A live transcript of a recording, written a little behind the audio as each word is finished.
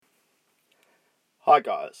Hi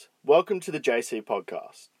guys, welcome to the JC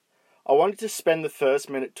podcast. I wanted to spend the first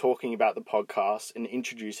minute talking about the podcast and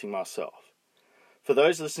introducing myself. For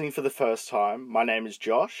those listening for the first time, my name is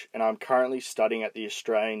Josh and I'm currently studying at the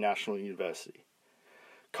Australian National University.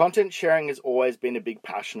 Content sharing has always been a big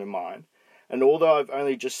passion of mine, and although I've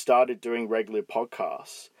only just started doing regular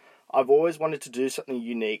podcasts, I've always wanted to do something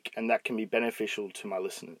unique and that can be beneficial to my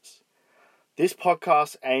listeners. This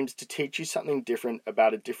podcast aims to teach you something different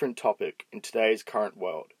about a different topic in today's current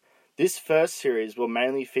world. This first series will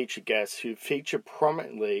mainly feature guests who feature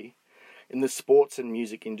prominently in the sports and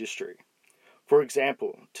music industry. For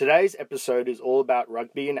example, today's episode is all about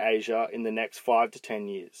rugby in Asia in the next 5 to 10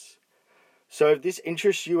 years. So if this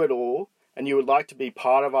interests you at all and you would like to be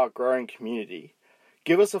part of our growing community,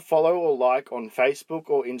 give us a follow or like on Facebook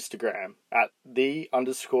or Instagram at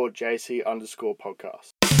 _JC_podcast.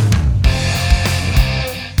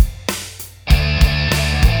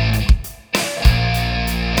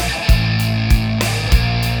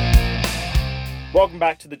 Welcome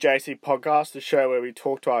back to the JC podcast, the show where we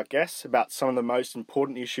talk to our guests about some of the most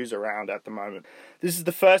important issues around at the moment. This is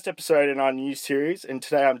the first episode in our new series, and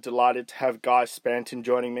today I'm delighted to have Spanton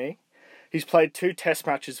joining me. He's played 2 test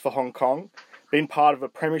matches for Hong Kong, been part of a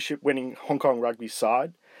premiership-winning Hong Kong rugby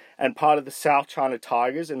side, and part of the South China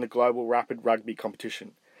Tigers in the Global Rapid Rugby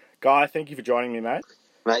Competition. Guy, thank you for joining me, mate.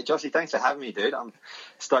 Mate, Joshy, thanks for having me, dude. I'm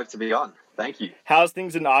stoked to be on. Thank you. How's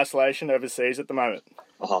things in isolation overseas at the moment?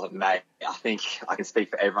 Oh, mate, I think I can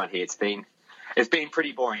speak for everyone here. It's been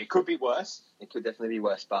pretty boring. It could be worse. It could definitely be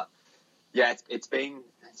worse. But yeah, it's been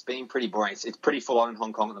pretty boring. It's pretty full on in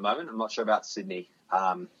Hong Kong at the moment. I'm not sure about Sydney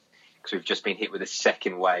because we've just been hit with a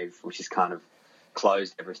second wave, which has kind of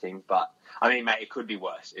closed everything. But I mean, mate, it could be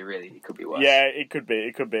worse. It could be worse. Yeah, it could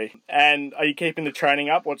be. And are you keeping the training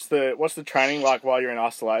up? What's the training like while you're in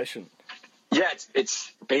isolation? Yeah,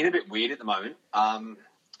 it's been a bit weird at the moment.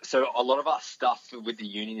 So a lot of our stuff with the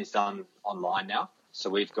union is done online now. So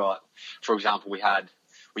we've got, for example, we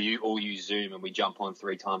all use Zoom and we jump on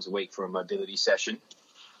 3 times a week for a mobility session,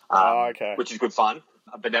 okay. Which is good fun.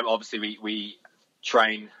 But then obviously we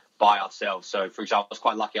train by ourselves. So for example, I was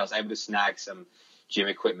quite lucky. I was able to snag some gym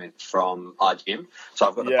equipment from our gym. So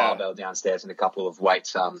I've got the barbell downstairs and a couple of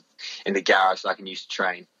weights in the garage that I can use to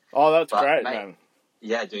train. Oh, that's great, man.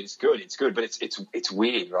 Yeah, dude, it's good. But it's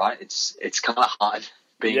weird, right? It's kind of hard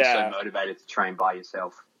being so motivated to train by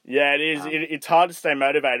yourself. Yeah, it is. It's hard to stay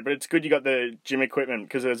motivated, but it's good you got the gym equipment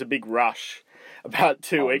because there was a big rush about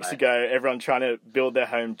 2 weeks ago. Everyone trying to build their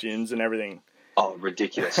home gyms and everything. Oh,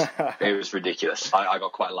 ridiculous. It was ridiculous. I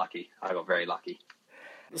got quite lucky. I got very lucky.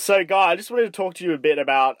 So, Guy, I just wanted to talk to you a bit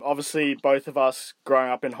about, obviously, both of us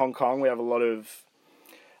growing up in Hong Kong. We have a lot of,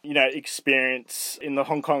 experience in the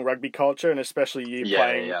Hong Kong rugby culture, and especially you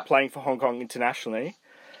playing for Hong Kong internationally.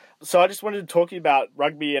 So I just wanted to talk to you about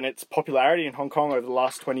rugby and its popularity in Hong Kong over the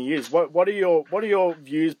last 20 years. What are your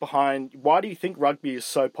views behind, why do you think rugby is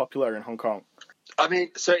so popular in Hong Kong? I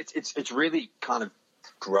mean, so it's really kind of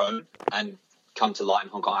grown and come to light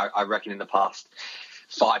in Hong Kong, I reckon, in the past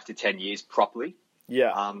 5 to 10 years properly.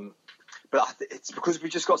 Yeah. But it's because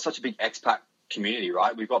we've just got such a big expat community,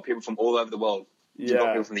 right? We've got people from all over the world. We've got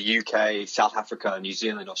people from the UK, South Africa, New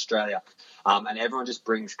Zealand, Australia. And everyone just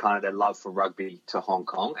brings kind of their love for rugby to Hong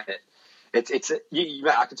Kong. And I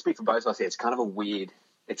can speak for both of us here. It's kind of a weird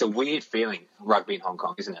feeling, rugby in Hong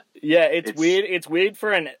Kong, isn't it? Yeah, it's weird. It's weird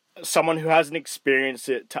for someone who hasn't experienced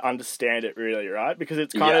it to understand it, really, right? Because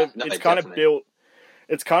it's kind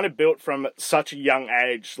of built from such a young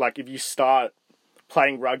age. Like if you start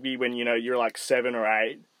playing rugby when you're like 7 or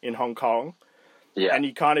 8 in Hong Kong. Yeah. And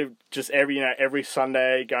you kind of just every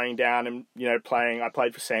Sunday going down and playing. I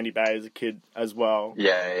played for Sandy Bay as a kid as well.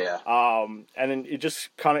 Yeah. And then it just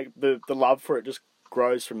kind of the love for it just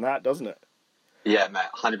grows from that, doesn't it? Yeah, mate,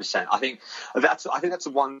 100%. I think that's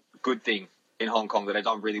the one good thing in Hong Kong that they've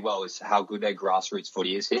done really well is how good their grassroots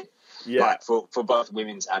footy is here. Yeah. Like for both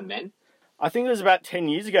women's and men. I think it was about 10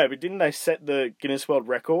 years ago, but didn't they set the Guinness World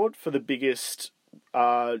Record for the biggest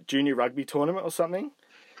junior rugby tournament or something?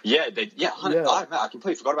 Yeah, I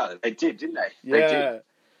completely forgot about it. They did, didn't they? Yeah. They did.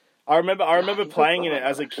 I remember playing in it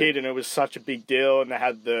as a kid, and it was such a big deal, and they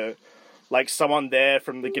had someone there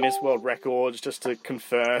from the Guinness World Records just to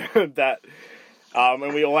confirm that,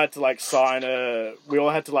 and we all had to sign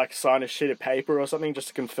a sheet of paper or something just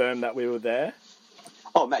to confirm that we were there.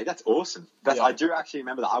 Oh, mate, that's awesome. I do actually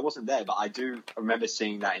remember that. I wasn't there, but I do remember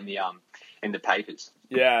seeing that in the papers.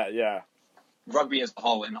 Yeah. Rugby as a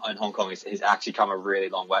whole in Hong Kong has actually come a really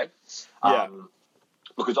long way.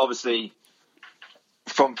 Because obviously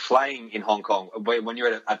from playing in Hong Kong, when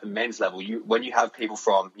you're at the men's level, when you have people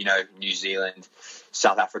from, New Zealand,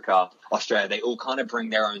 South Africa, Australia, they all kind of bring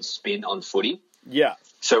their own spin on footy. Yeah.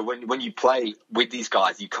 So when you play with these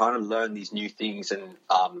guys, you kind of learn these new things and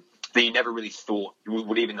that you never really thought you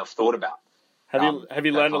would even have thought about. Have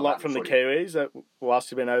you learned a lot from the Kiwis whilst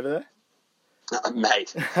you've been over there?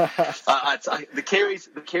 Mate, the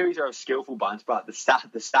Kiwis are a skillful bunch, but the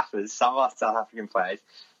staffers, some of our South African players,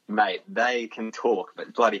 mate, they can talk,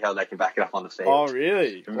 but bloody hell, they can back it up on the field. Oh,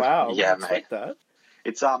 really? Wow. Yeah, mate. That.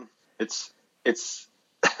 It's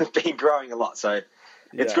been growing a lot, so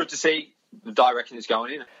it's good to see the direction it's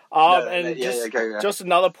going in. Just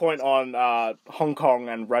another point on Hong Kong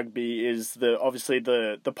and rugby is obviously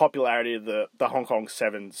the popularity of the Hong Kong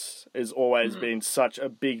Sevens has always been such a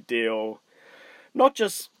big deal, not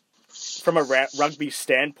just from a rugby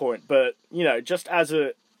standpoint, but just as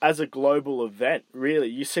a global event. Really,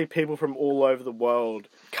 you see people from all over the world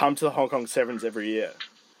come to the Hong Kong Sevens every year.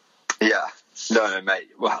 Yeah, no, mate.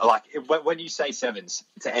 Well, like when you say Sevens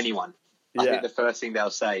to anyone, I think the first thing they'll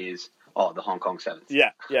say is, "Oh, the Hong Kong Sevens."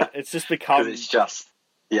 Yeah. It's just become. it's just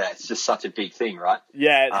such a big thing, right?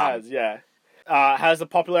 Yeah, it has. Yeah. Has the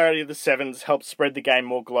popularity of the Sevens helped spread the game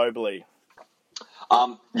more globally?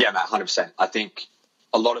 Yeah, mate, 100%. I think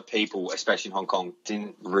a lot of people, especially in Hong Kong,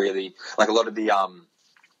 didn't really like a lot of the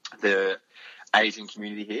Asian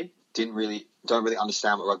community here don't really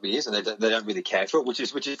understand what rugby is, and they don't really care for it, which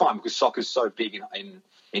is fine because soccer's so big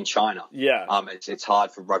in China. Yeah. It's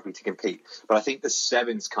hard for rugby to compete, but I think the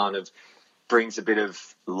Sevens kind of brings a bit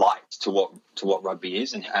of light to what rugby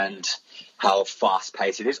is and how fast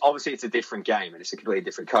paced it is. Obviously, it's a different game and it's a completely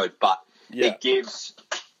different code, but it gives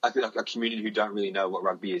I feel like a community who don't really know what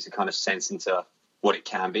rugby is a kind of sense into what it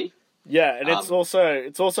can be. Yeah, and it's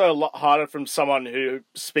also a lot harder from someone who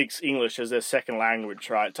speaks English as their second language,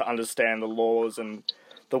 right, to understand the laws and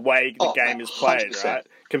the way the game is played, 100%. Right,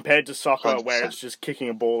 compared to soccer 100%. Where it's just kicking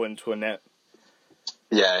a ball into a net.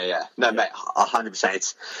 Yeah. No, mate, 100%.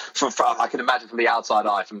 It's I can imagine from the outside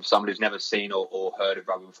eye, from someone who's never seen or heard of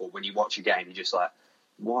rugby before, when you watch a game, you're just like,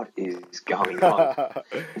 what is going on?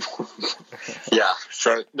 Yeah,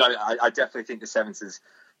 so no, I definitely think the Sevens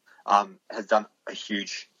has done a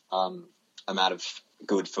huge amount of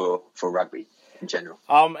good for rugby in general.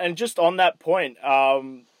 And just on that point,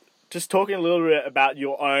 just talking a little bit about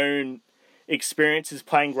your own experiences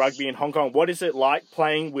playing rugby in Hong Kong. What is it like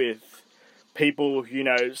playing with people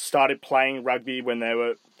who, started playing rugby when they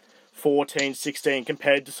were 14, 16,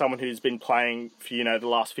 compared to someone who's been playing for, the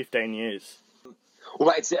last 15 years?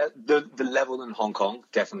 Well, it's the level in Hong Kong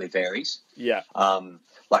definitely varies. Yeah.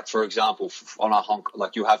 Like, for example, on our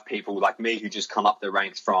you have people like me who just come up the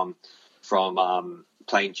ranks from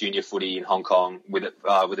playing junior footy in Hong Kong with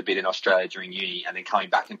a bit in Australia during uni, and then coming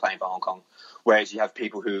back and playing for Hong Kong. Whereas you have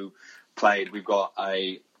people who played. We've got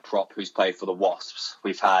a prop who's played for the Wasps.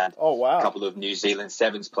 We've had a couple of New Zealand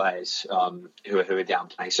Sevens players who are down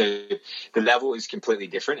playing. So the level is completely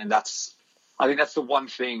different, and I think that's the one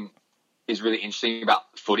thing is really interesting about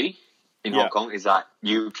footy in Hong Kong is that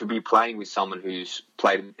you could be playing with someone who's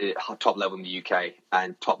played at top level in the UK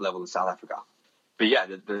and top level in South Africa. But yeah,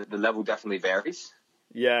 the level definitely varies.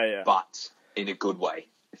 Yeah. But in a good way,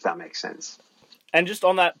 if that makes sense. And just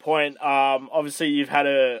on that point, obviously you've had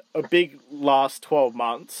a big last 12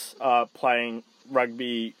 months playing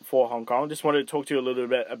rugby for Hong Kong. Just wanted to talk to you a little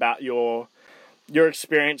bit about your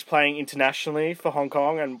experience playing internationally for Hong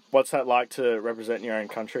Kong and what's that like to represent your own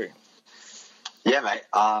country. Yeah, mate.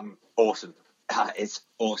 Awesome. It's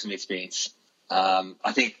awesome experience.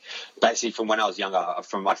 I think basically from when I was younger,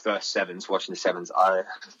 from my first Sevens, watching the Sevens,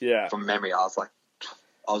 from memory, I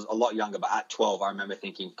was a lot younger, but at 12, I remember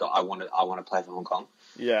thinking, God, I want to play for Hong Kong.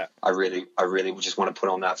 Yeah. I really just want to put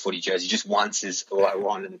on that footy jersey. Just once is all I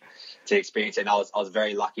wanted to experience. And I was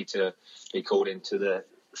very lucky to be called into the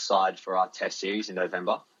side for our test series in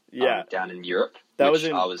November. Yeah. Down in Europe. That was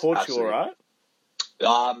in Portugal, right?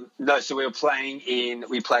 No, so we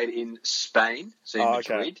played in Spain, so in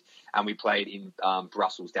Madrid, and we played in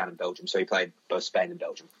Brussels down in Belgium. So we played both Spain and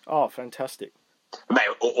Belgium. Oh, fantastic. Mate,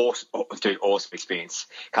 awesome experience.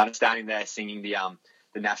 Kind of standing there singing the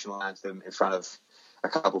national anthem in front of a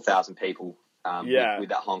couple thousand people with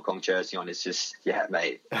that Hong Kong jersey on. It's just,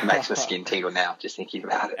 mate, it makes my skin tingle now just thinking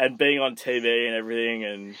about it. And being on TV and everything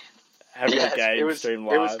and having a game streamed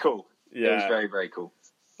live. It was cool. Yeah. It was very, very cool.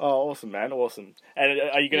 Oh, awesome, man. Awesome. And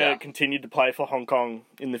are you going to continue to play for Hong Kong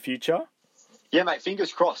in the future? Yeah, mate.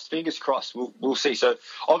 Fingers crossed. Fingers crossed. We'll see. So,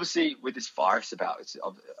 obviously, with this virus it's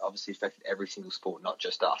obviously affected every single sport, not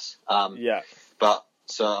just us. But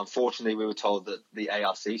So unfortunately, we were told that the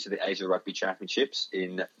ARC, so the Asia Rugby Championships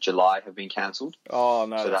in July, have been cancelled. Oh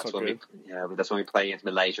no, So that's when not good. that's when we play against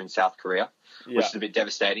Malaysia and South Korea, Yeah. which is a bit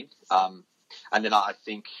devastating. And then I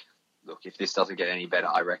think, look, if this doesn't get any better,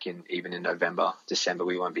 I reckon even in November, December,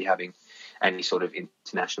 we won't be having any sort of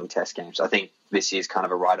international test games. I think this year's kind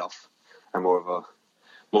of a write-off and more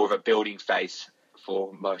of a building phase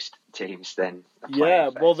for most teams than a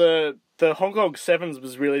playing phase. Well, the Hong Kong Sevens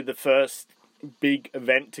was really the first big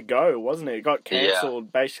event to go, wasn't it? It got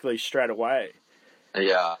cancelled basically straight away.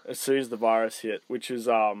 Yeah. As soon as the virus hit, which is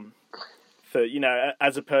for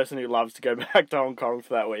as a person who loves to go back to Hong Kong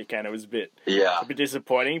for that weekend, it was a bit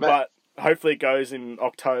disappointing. But hopefully it goes in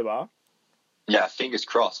October. Yeah, fingers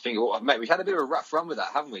crossed. Mate, we've had a bit of a rough run with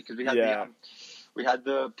that, haven't we? Because we had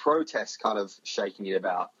the protests kind of shaking it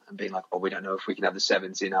about and being like, "Oh, we don't know if we can have the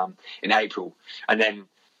sevens in April," and then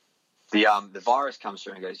the virus comes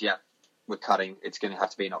through and goes, "Yeah, we're cutting. It's going to have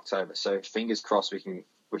to be in October." So fingers crossed we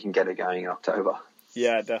can get it going in October.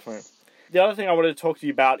 Yeah, definitely. The other thing I wanted to talk to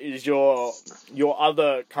you about is your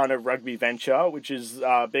other kind of rugby venture, which is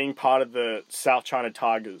being part of the South China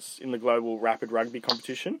Tigers in the Global Rapid Rugby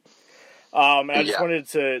Competition. And I just wanted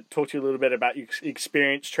to talk to you a little bit about your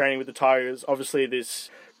experience training with the Tigers. Obviously, this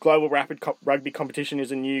Global Rapid Rugby Competition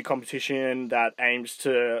is a new competition that aims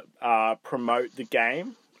to promote the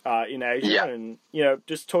game in Asia. Yeah. And,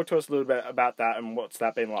 just talk to us a little bit about that and what's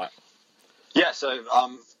that been like. Yeah, so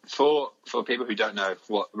for people who don't know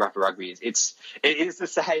what rapid rugby is, it is the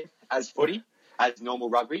same as footy, as normal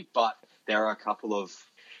rugby, but there are a couple of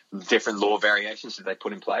different law variations that they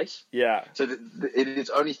put in place. Yeah. So it is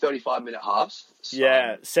only 35-minute halves.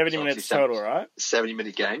 So 70 minutes total, right?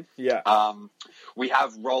 70-minute game. Yeah. We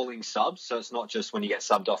have rolling subs, so it's not just when you get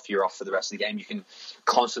subbed off, you're off for the rest of the game. You can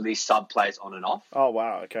constantly sub players on and off. Oh,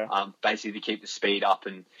 wow, okay. Basically to keep the speed up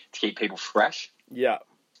and to keep people fresh. Yeah.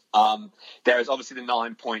 There is obviously the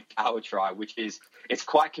 9-point power try, it's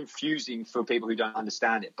quite confusing for people who don't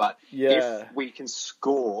understand it. But if we can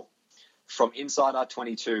score from inside our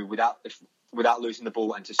 22 without losing the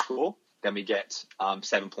ball and to score, then we get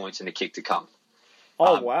 7 points and a kick to come.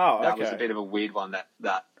 Oh, wow. That was a bit of a weird one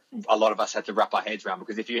that a lot of us had to wrap our heads around,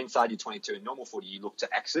 because if you're inside your 22 in normal footy, you look to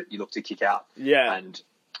exit, you look to kick out. Yeah. And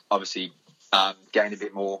obviously gain a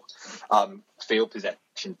bit more field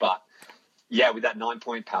possession. But yeah, with that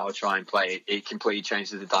 9-point power try and play, it completely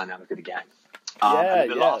changes the dynamic of the game.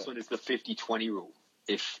 And the last one is the 50-20 rule,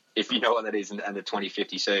 if you know what that is, and the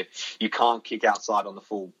 20-50. So you can't kick outside on the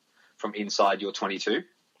full from inside your 22.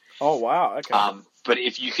 Oh, wow, okay. But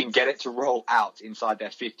if you can get it to roll out inside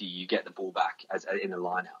their 50, you get the ball back in the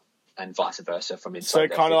line out, and vice versa from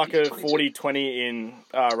inside. So kind of like a 40-20 in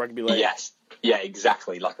rugby league. Yes. Yeah,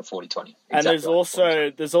 exactly, like a 40-20. And there's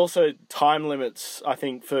also time limits, I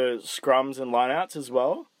think, for scrums and lineouts as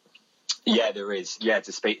well. Yeah, there is. Yeah,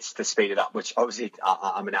 to speed it up, which obviously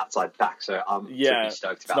I'm an outside back, so I'm pretty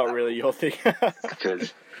stoked about that. It's not really your thing.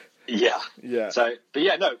 Because, yeah. So, but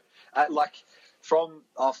yeah, no, from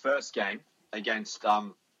our first game against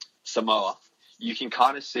Samoa, you can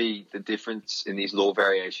kind of see the difference in these law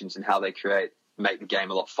variations and how they make the game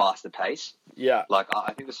a lot faster pace. Yeah. Like,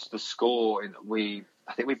 I think the score, we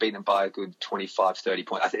beat them by a good 25, 30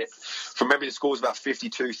 points. From memory, the score was about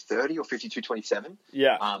 52-30 or 52-27.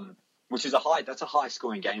 Yeah. Which is that's a high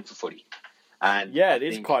scoring game for footy. And it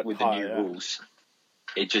is quite with high, the new rules,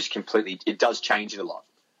 it just it does change it a lot.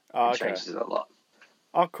 Oh, it changes it a lot.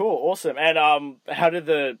 Oh, cool. Awesome. And how did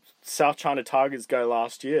the South China Tigers go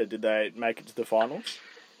last year? Did they make it to the finals?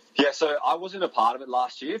 Yeah, so I wasn't a part of it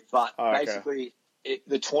last year, but basically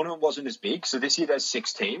the tournament wasn't as big. So this year there's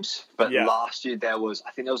 6 teams, but last year there was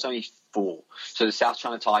only 4. So the South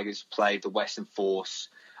China Tigers played the Western Force.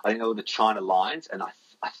 I think they were the China Lions, and I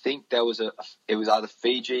think it was either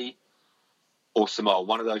Fiji or Samoa.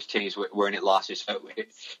 One of those teams were in it last year. So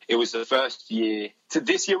it was the first year. So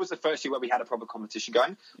this year was the first year where we had a proper competition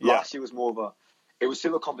going. Yeah. Last year was it was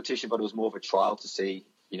still a competition, but it was more of a trial to see,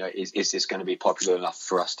 is this going to be popular enough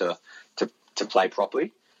for us to play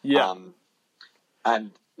properly? Yeah.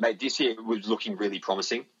 And mate, this year it was looking really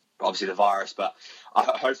promising. Obviously the virus, but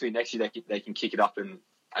hopefully next year they can kick it up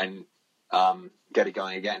and get it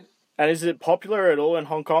going again. And is it popular at all in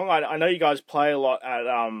Hong Kong? I know you guys play a lot at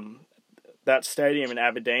that stadium in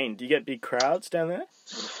Aberdeen. Do you get big crowds down there?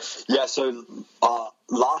 Yeah, so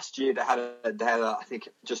last year they had I think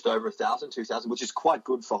just over 1,000, 2,000, which is quite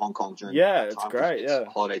good for Hong Kong during it's time. great.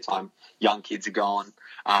 It's holiday time, young kids are gone.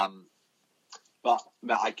 But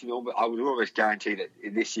I would almost guarantee that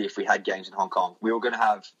this year, if we had games in Hong Kong, we were going to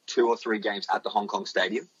have 2 or 3 games at the Hong Kong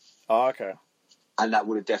Stadium. Oh, okay. and that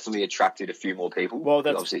would have definitely attracted a few more people. Well,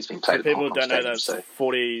 that's obviously it's been played for at the people Hong who Kong don't know. Stadium,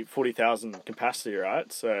 That's so 40,000 capacity,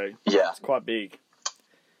 right? So yeah, it's quite big.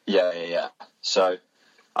 yeah. So,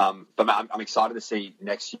 but man, I'm excited to see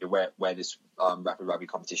next year where this rapid rugby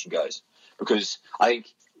competition goes, because I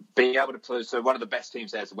think being able to play. So one of the best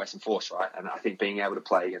teams there is the Western Force, right? And I think being able to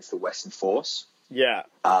play against the Western Force, Yeah.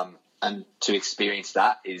 and to experience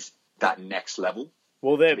that is that next level.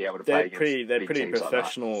 Well, to be able to play pretty against big teams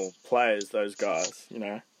professional like players. Those guys, you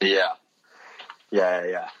know. Yeah.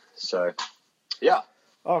 So, yeah.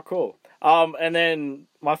 Oh, cool. And then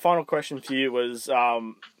my final question for you was,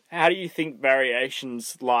 how do you think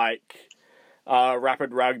variations like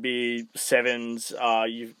rapid rugby sevens?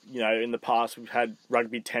 You know, in the past we've had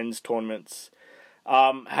rugby tens tournaments.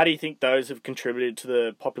 How do you think those have contributed to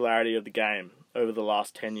the popularity of the game over the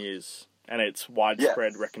last 10 years and its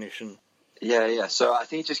widespread recognition? Yeah. So I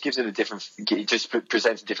think it just gives it it just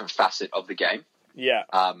presents a different facet of the game. Yeah.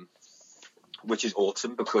 Which is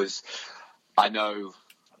awesome, because I know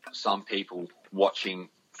some people watching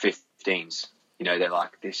 15s, you know, they're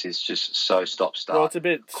like, this is just so stop-start. Well, it's a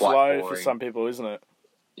bit slow boring for some people, isn't it?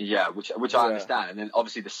 Yeah, which I understand. And then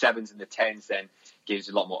obviously the sevens and the tens then gives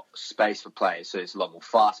a lot more space for players. So it's a lot more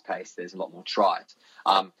fast-paced. There's a lot more tries.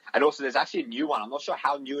 And also there's actually a new one. I'm not sure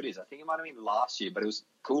how new it is. I think it might have been last year, but it was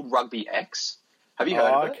called Rugby X. Have you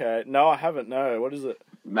heard of it? Okay. No, I haven't. No. What is it?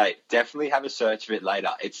 Mate, definitely have a search of it later.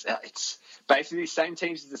 It's basically the same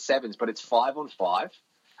teams as the sevens, but it's 5-on-5.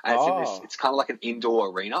 And it's kind of like an indoor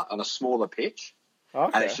arena on a smaller pitch.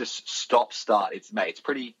 Okay. And it's just stop-start. It's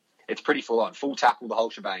pretty full-on. Full tackle, the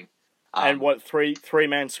whole shebang. And what,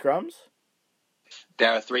 three-man scrums?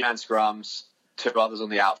 There are 3-man scrums, 2 others on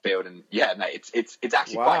the outfield, and yeah, mate, it's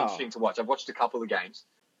actually quite interesting to watch. I've watched a couple of games,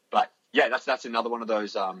 but yeah, that's another one of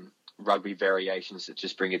those rugby variations that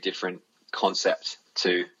just bring a different concept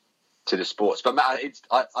to the sports. But Matt,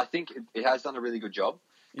 I think it has done a really good job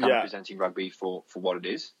presenting rugby for what it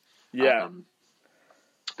is. Yeah.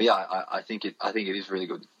 But yeah, I think it is really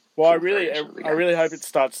good. Well, I really hope it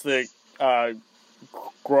starts to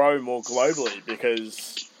grow more globally,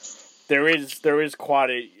 because there is quite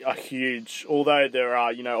a huge, although there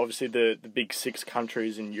are, you know, obviously the big 6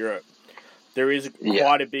 countries in Europe, there is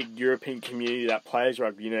quite a big European community that plays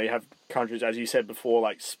rugby. You know, you have countries, as you said before,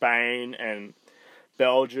 like Spain and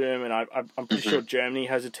Belgium, and I'm pretty sure Germany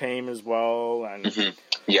has a team as well. And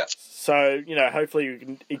so, you know, hopefully we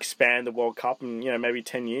can expand the World Cup, and, you know, maybe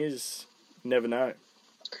 10 years, you never know.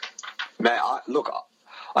 Man,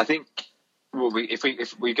 I think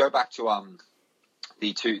if we go back to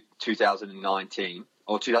the 2019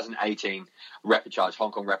 or 2018 repechage,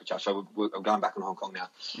 Hong Kong repechage. So we're going back on Hong Kong now.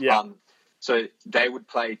 Yeah. So they would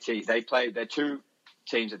play. Their 2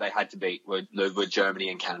 teams that they had to beat were Germany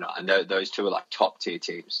and Canada, and those 2 are like top tier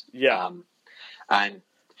teams. Yeah. And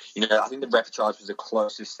you know, I think the repechage was the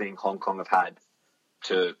closest thing Hong Kong have had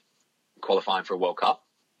to qualifying for a World Cup.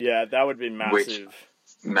 Yeah, that would be massive.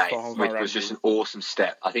 Which was just an awesome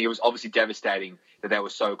step. I think it was obviously devastating that they were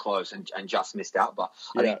so close and just missed out. But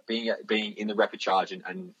I think being in the repechage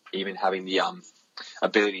and even having the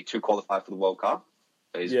ability to qualify for the World Cup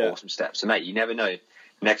is an awesome step. So, mate, you never know.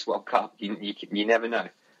 Next World Cup, you never know.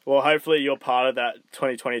 Well, hopefully you're part of that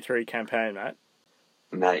 2023 campaign, mate.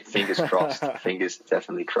 Mate, fingers crossed. Fingers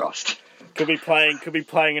definitely crossed. Could be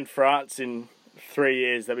playing in France in 3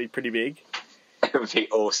 years. That'd be pretty big. It would be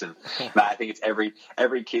awesome. Mate, I think it's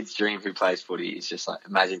every kid's dream who plays footy. It's just like,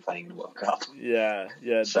 imagine playing in the World Cup. Yeah,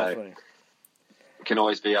 so definitely. It can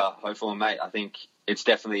always be hopeful, mate. I think it's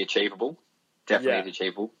definitely achievable. Definitely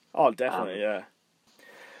achievable. Oh, definitely, yeah.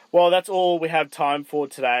 Well, that's all we have time for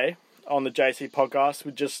today on the JC podcast.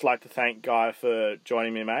 We'd just like to thank Guy for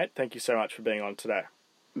joining me, mate. Thank you so much for being on today.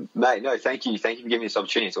 Mate, no, thank you. Thank you for giving me this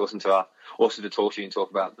opportunity. It's awesome to talk to you and talk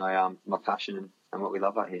about my passion and what we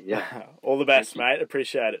love out here. Yeah. All the best, mate.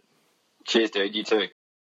 Appreciate it. Cheers, dude. You too.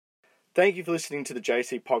 Thank you for listening to the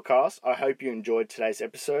JC podcast. I hope you enjoyed today's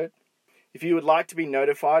episode. If you would like to be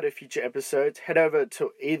notified of future episodes, head over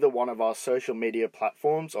to either one of our social media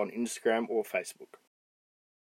platforms on Instagram or Facebook.